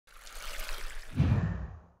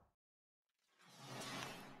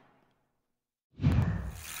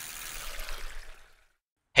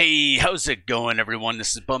Hey, how's it going, everyone?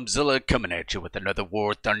 This is Bumzilla coming at you with another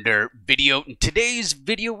War Thunder video. In today's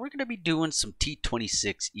video, we're going to be doing some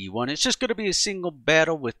T26E1. It's just going to be a single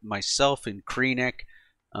battle with myself and Creenak,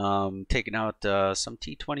 taking out some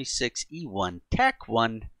T26E1 TAC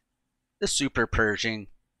 1, the Super Pershing.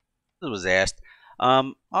 This was asked.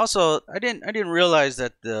 Also, I didn't realize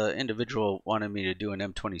that the individual wanted me to do an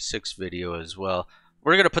M26 video as well.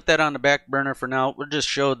 We're going to put that on the back burner for now. We'll just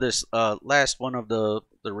show this last one of the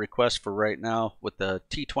requests for right now with the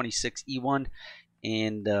T26E1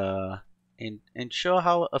 and show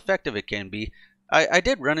how effective it can be. I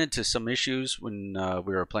did run into some issues when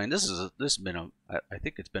we were playing. This has been I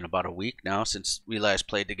think it's been about a week now since we last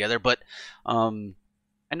played together, but I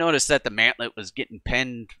noticed that the mantlet was getting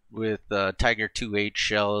penned with Tiger 2H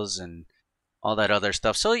shells and all that other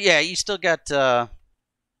stuff. So yeah, you still got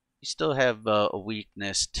you still have a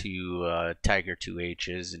weakness to Tiger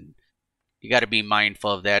 2Hs, and you got to be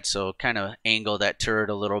mindful of that. So kind of angle that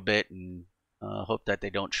turret a little bit and hope that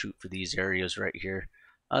they don't shoot for these areas right here.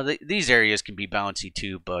 These areas can be bouncy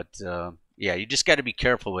too, but yeah, you just got to be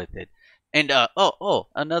careful with it. And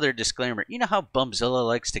another disclaimer. You know how Bumzilla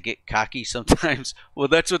likes to get cocky sometimes? Well,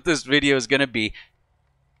 that's what this video is gonna be.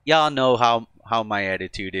 Y'all know how my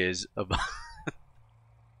attitude is about.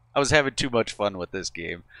 I was having too much fun with this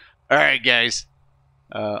game. Alright, guys.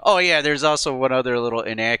 Oh, yeah, there's also one other little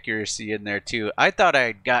inaccuracy in there, too. I thought I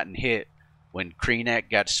had gotten hit when Creenak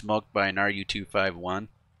got smoked by an RU-251.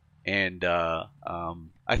 And I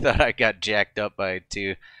thought I got jacked up by it,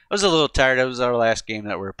 too. I was a little tired. It was our last game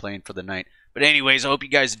that we were playing for the night. But anyways, I hope you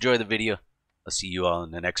guys enjoy the video. I'll see you all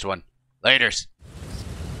in the next one. Laters.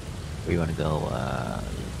 Where you want to go?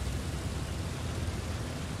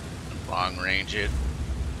 Long range it.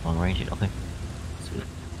 Long range it? Okay. Sweet.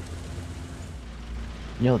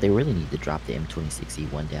 You know, they really need to drop the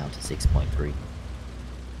M26E1 down to 6.3.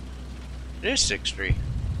 It is 6.3.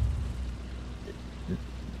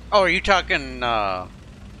 Oh, are you talking, The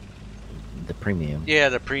premium. Yeah,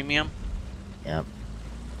 the premium? Yep.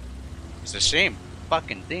 It's the same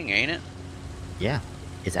fucking thing, ain't it? Yeah.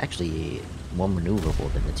 It's actually more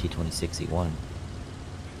maneuverable than the T26E1.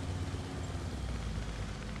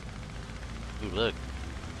 Ooh, look.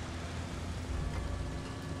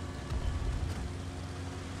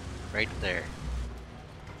 Right there.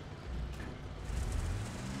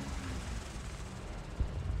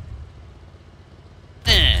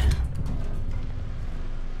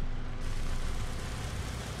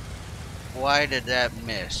 Why did that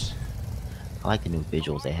miss? I like the new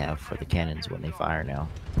visuals they have for the cannons when they fire now.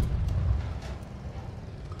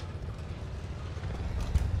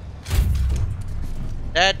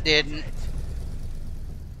 That didn't.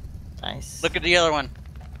 Nice. Look at the other one.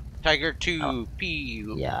 Tiger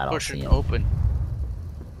 2P yeah, I don't pushing see him. open.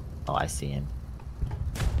 Oh, I see him.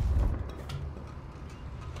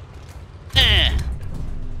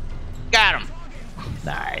 Got him.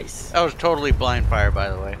 Nice. That was totally blind fire, by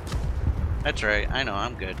the way. That's right. I know.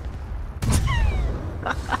 I'm good.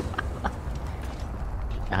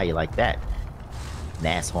 How you like that?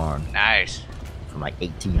 Nashorn Nice. from like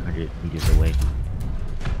 1,800 meters away.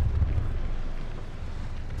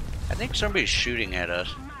 I think somebody's shooting at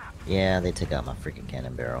us. Yeah, they took out my freaking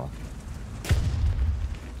cannon barrel.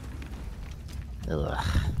 Ugh.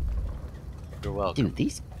 You're welcome. Dude,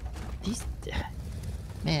 these,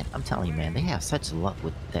 man, I'm telling you, man, they have such luck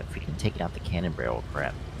with that freaking taking out the cannon barrel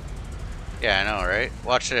crap. Yeah, I know, right?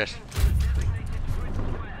 Watch this.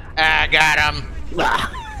 I got him.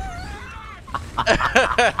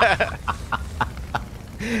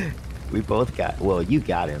 We both got, well, you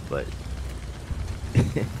got him, but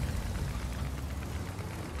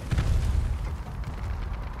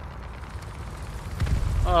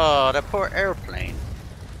Oh, that poor airplane.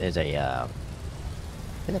 there's a, I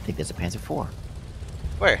think there's a Panzer IV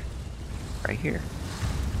Where? right here.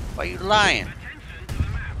 Why you lying?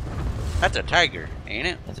 That's a Tiger, ain't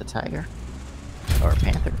it? There's a Tiger or a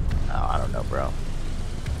Panther. Oh, I don't know, bro.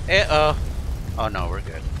 Uh-oh. Oh, no, we're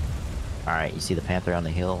good. All right, you see the Panther on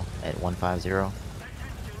the hill at 150?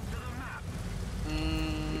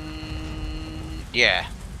 Yeah.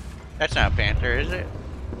 That's not a Panther, is it?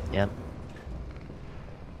 Yep.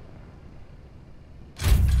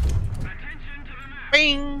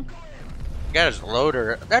 Bing! Got his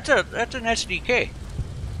loader. That's an SDK.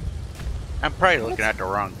 I'm probably looking at the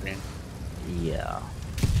wrong thing. Yeah.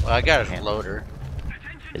 Well, I got his loader.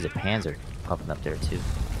 There's a Panzer popping up there too.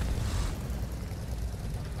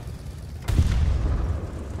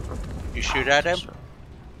 You shoot at him?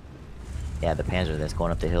 Yeah, the Panzer that's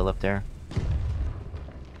going up the hill up there.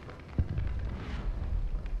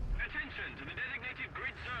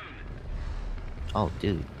 Oh,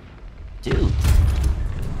 dude. Dude!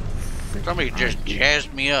 Somebody just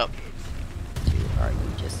jazzed me up. Dude, are you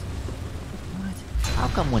just... What? How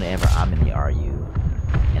come whenever I'm in the RU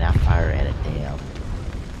and I fire at a damn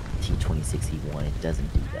T26E1, it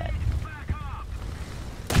doesn't do that?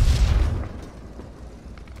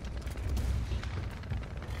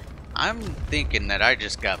 I'm thinking that I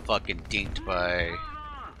just got fucking dinked by...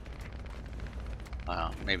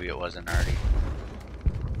 Well, maybe it wasn't Artie.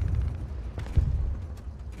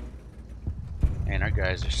 Man, our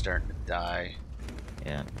guys are starting to die.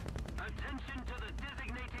 Yeah. Attention to the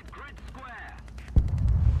designated grid square.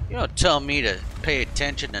 You don't tell me to pay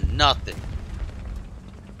attention to nothing.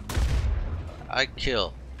 I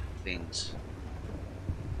kill things.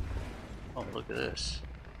 Oh, look at this.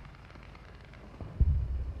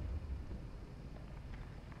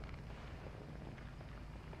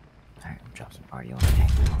 Alright, I'm dropping some RD on the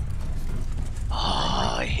tank now.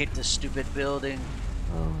 Oh, I hit the stupid building.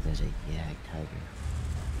 Oh, there's a Yag Tiger.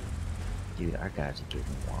 Dude, our guys are getting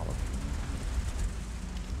walloped.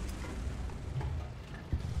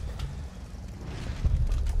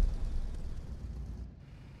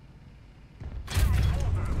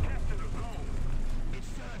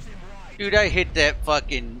 Dude, I hit that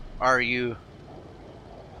fucking RU.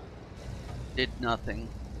 Did nothing.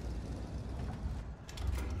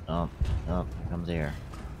 Oh, here comes air.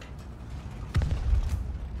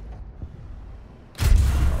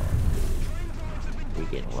 We're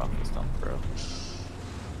getting rough with stuff, bro.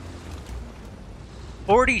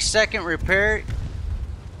 40-second repair.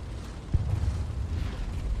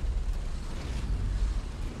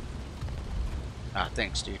 Ah,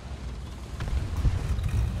 thanks, dude.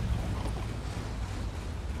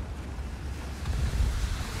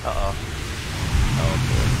 Uh-oh. Oh,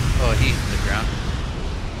 boy. Oh, he's in the ground.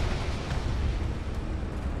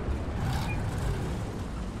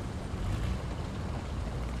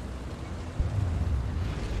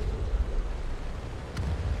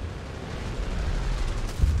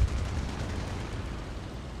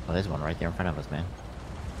 Oh, there's one right there in front of us, man.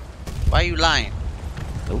 Why are you lying?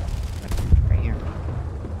 Oh, right here.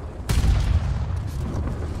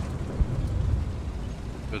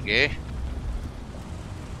 Okay.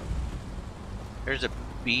 There's a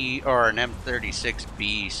B or an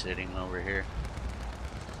M36B sitting over here.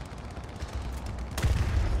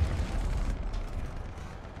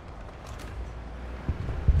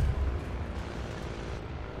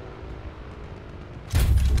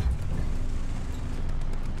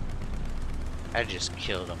 I just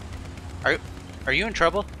killed him. Are you in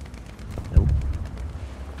trouble? Nope.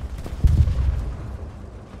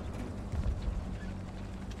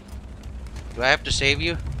 Do I have to save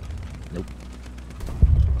you? Nope.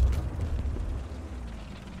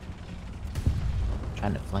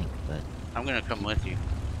 Trying to flank, but I'm gonna come with you.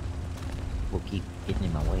 we'll keep getting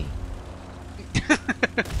in my way.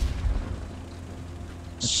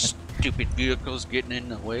 Stupid vehicles getting in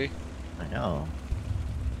the way. I know.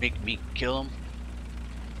 Make me kill him.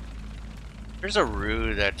 There's a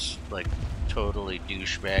Roo that's like totally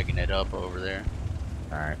douchebagging it up over there.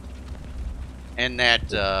 Alright. And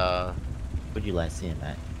that Where'd you last see him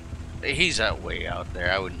at? he's way out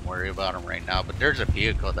there. I wouldn't worry about him right now, but there's a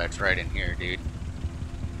vehicle that's right in here, dude.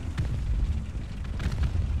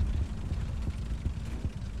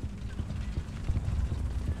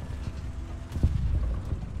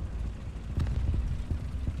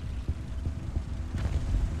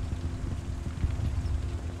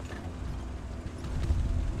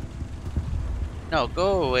 No,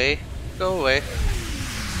 go away. Go away.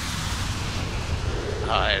 Oh,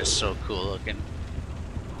 that is so cool looking.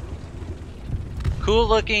 Cool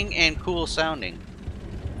looking and cool sounding.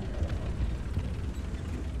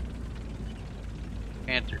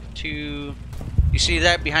 Panther 2. You see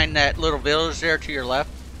that behind that little village there to your left?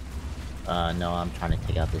 No, I'm trying to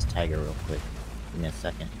take out this tiger real quick. Give me a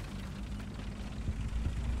second.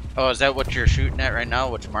 Oh, is that what you're shooting at right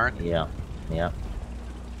now? What's marked? Yeah. Yep.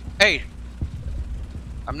 Hey!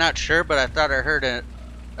 I'm not sure, but I thought I heard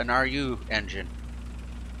an RU engine.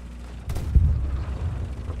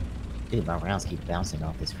 Dude, my rounds keep bouncing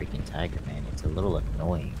off this freaking tiger, man. It's a little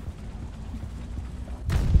annoying.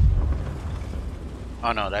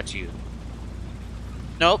 Oh no, that's you.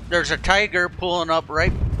 Nope, there's a tiger pulling up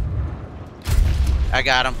right. I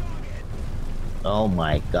got him. Oh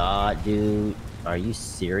my god, dude. Are you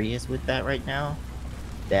serious with that right now?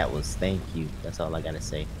 That was thank you. That's all I gotta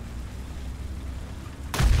say.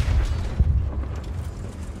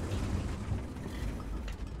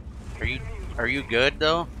 Are you good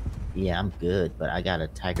though? Yeah, I'm good, but I got a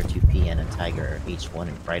Tiger 2P and a Tiger H1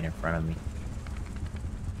 right in front of me.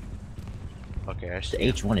 Okay, I The see.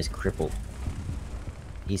 H1 is crippled.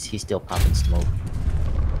 He's still popping smoke.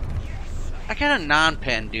 I got a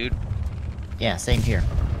non-pen, dude. Yeah, same here.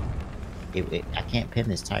 I can't pin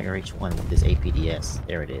this Tiger H1 with this APDS.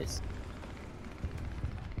 There it is.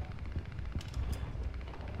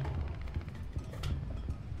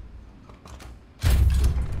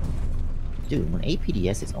 Dude, when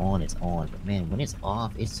APDS is on, it's on. But man, when it's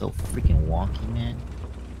off, it's so freaking wonky, man.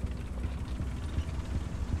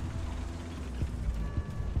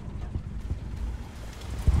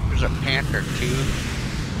 There's a Panther too.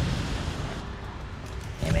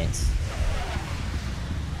 Damn it.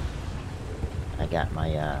 I got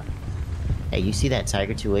my, Hey, you see that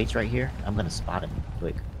Tiger 2H right here? I'm gonna spot him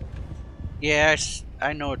quick. Yeah,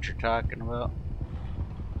 I know what you're talking about.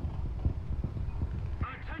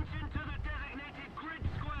 Attention to the designated grid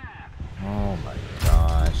square. Oh my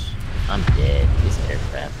gosh. I'm dead. This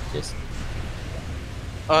aircraft just...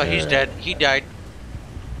 Oh, he's dead. He died.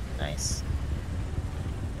 Nice.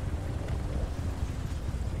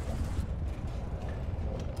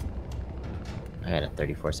 I got a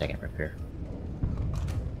 34-second repair.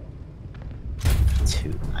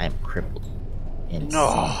 Dude, I am crippled. Insane.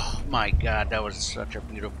 Oh my god, that was such a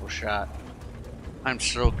beautiful shot. I'm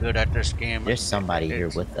so good at this game. There's somebody here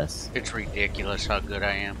with us. It's ridiculous how good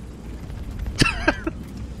I am.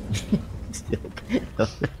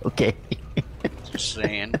 Okay. Just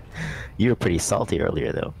saying. You were pretty salty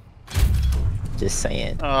earlier, though. Just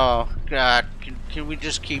saying. Oh god, can we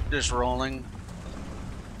just keep this rolling?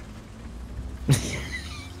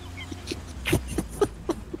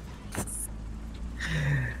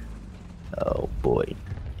 Oh boy.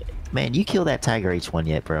 Man, you killed that Tiger H1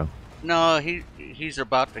 yet, bro? No, he's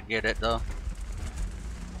about to get it though.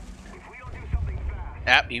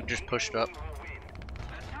 App, you just pushed up.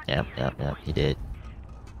 Yep, he did.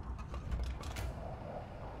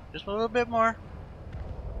 Just a little bit more.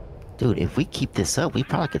 Dude, if we keep this up, we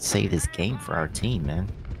probably could save this game for our team, man.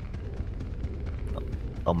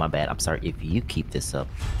 Oh, my bad. I'm sorry. If you keep this up.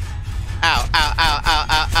 Ow, ow, ow, ow,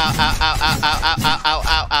 ow, ow, ow, ow, ow, ow, ow, ow,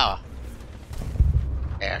 ow, ow.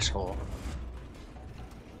 Asshole.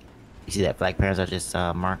 You see that flag pairs I just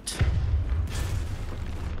marked?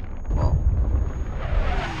 Well,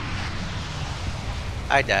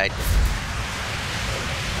 I died.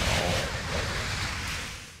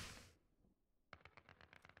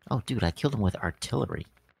 Oh, dude, I killed him with artillery.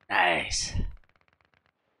 Nice.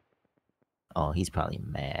 Oh, he's probably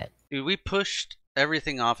mad. Dude, we pushed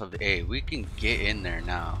everything off of A. We can get in there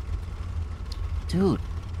now. Dude,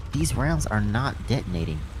 these rounds are not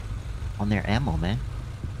detonating on their ammo, man.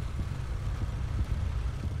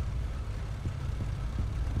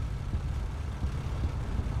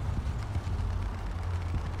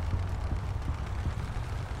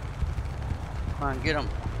 Come on, get him.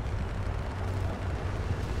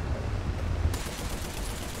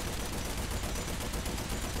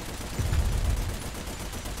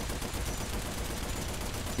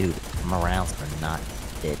 Dude, my rounds are not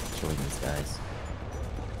dead killing these guys.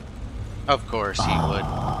 Of course he would.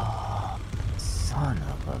 Son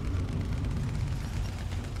of a...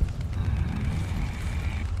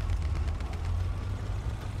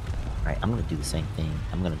 Alright, I'm gonna do the same thing.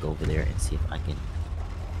 I'm gonna go over there and see if I can...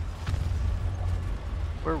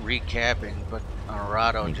 We're recapping, but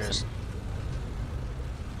Arado just...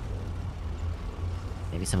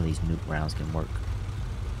 Maybe some of these nuke rounds can work.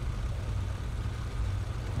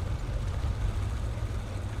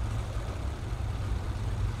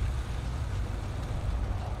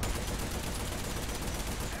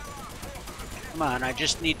 Come on, I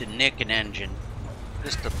just need to nick an engine.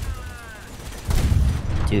 Just to...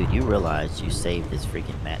 Dude, you realize you saved this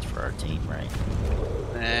freaking match for our team, right?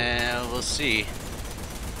 We'll see.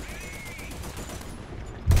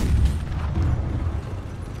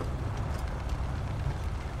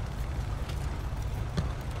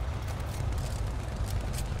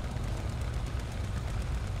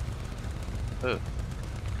 Oh.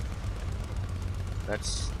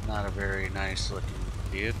 That's not a very nice looking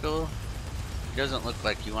vehicle. He doesn't look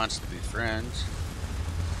like he wants to be friends.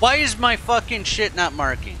 Why is my fucking shit not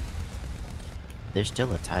marking? There's still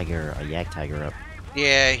a yak tiger up.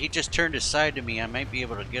 Yeah, he just turned his side to me. I might be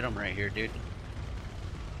able to get him right here, dude.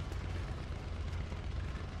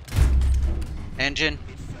 Engine.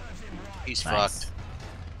 He's Nice. fucked.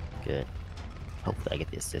 Good. Hopefully I get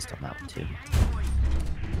the assist on that one too.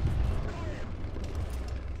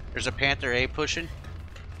 There's a Panther A pushing.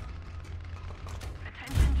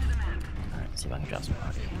 Alright, see if I can drop some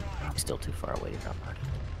party. I'm still too far away to drop party.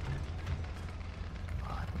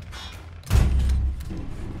 Come on.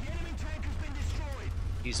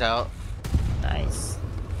 He's out. Nice.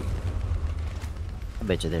 I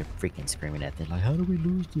bet you they're freaking screaming at them like, how do we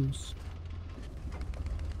lose this?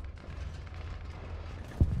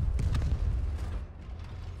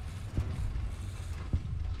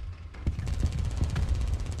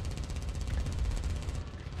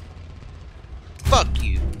 Fuck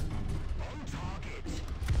you.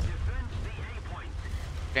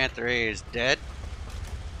 Panther A is dead.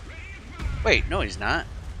 Wait, no he's not.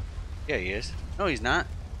 Yeah, he is. No, he's not.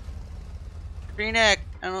 Creenak,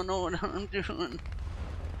 I don't know what I'm doing.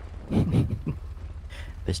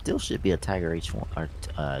 There still should be a Tiger H1 or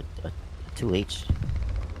a 2H.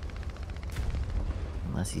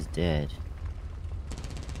 Unless he's dead.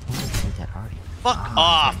 Oh, he's dead already. Fuck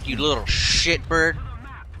off, you little shitbird.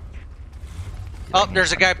 Oh,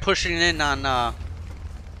 there's a guy pushing in on,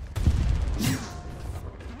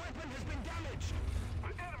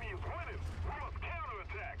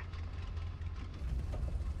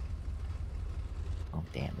 Oh,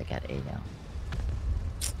 damn, they got A now.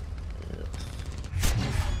 Ugh.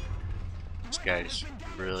 This guy's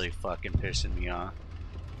really fucking pissing me off.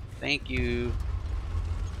 Thank you.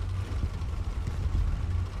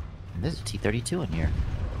 And there's a T32 in here.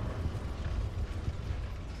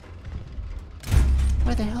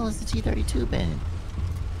 Where the hell has the T32 been?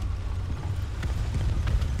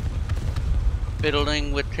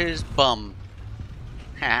 Fiddling with his bum.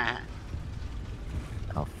 Ha.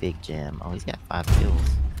 Oh, Fig Jam. Oh, he's got 5 kills.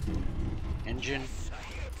 Engine.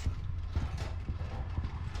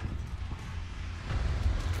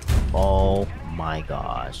 Oh my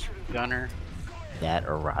gosh. Gunner. That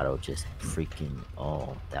Arado just freaking...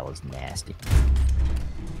 Oh, that was nasty.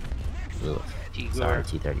 Ugh. Tigor. Sorry,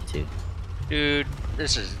 T32. Dude,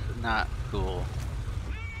 this is not cool.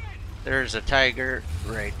 There's a tiger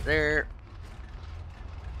right there.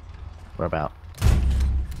 What about?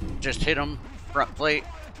 Just hit him. Front plate.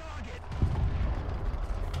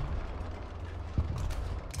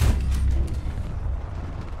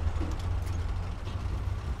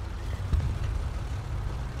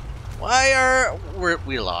 Why are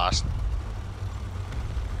we lost?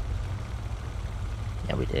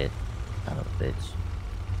 Yeah, we did. Son of a bitch.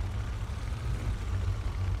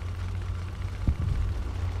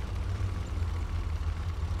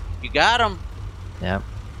 You got him. Yep.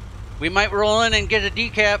 We might roll in and get a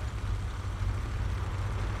decap.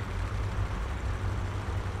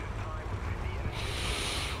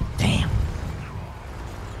 Damn.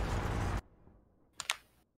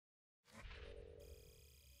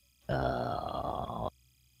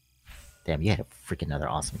 Damn, you had a freaking another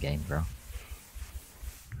awesome game, bro.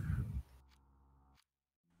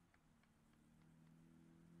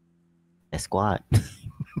 That squad.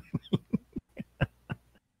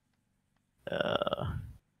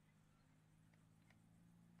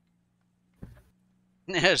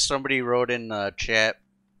 Somebody wrote in the chat.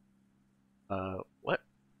 What?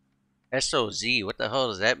 SOZ. What the hell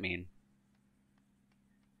does that mean?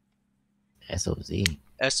 SOZ.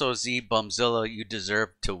 SOZ Bumzilla, you deserve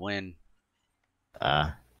to win.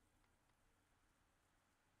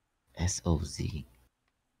 SOZ.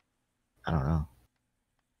 I don't know.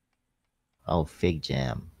 Oh, Fig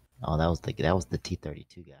Jam. Oh, that was the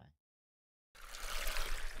T32 guy.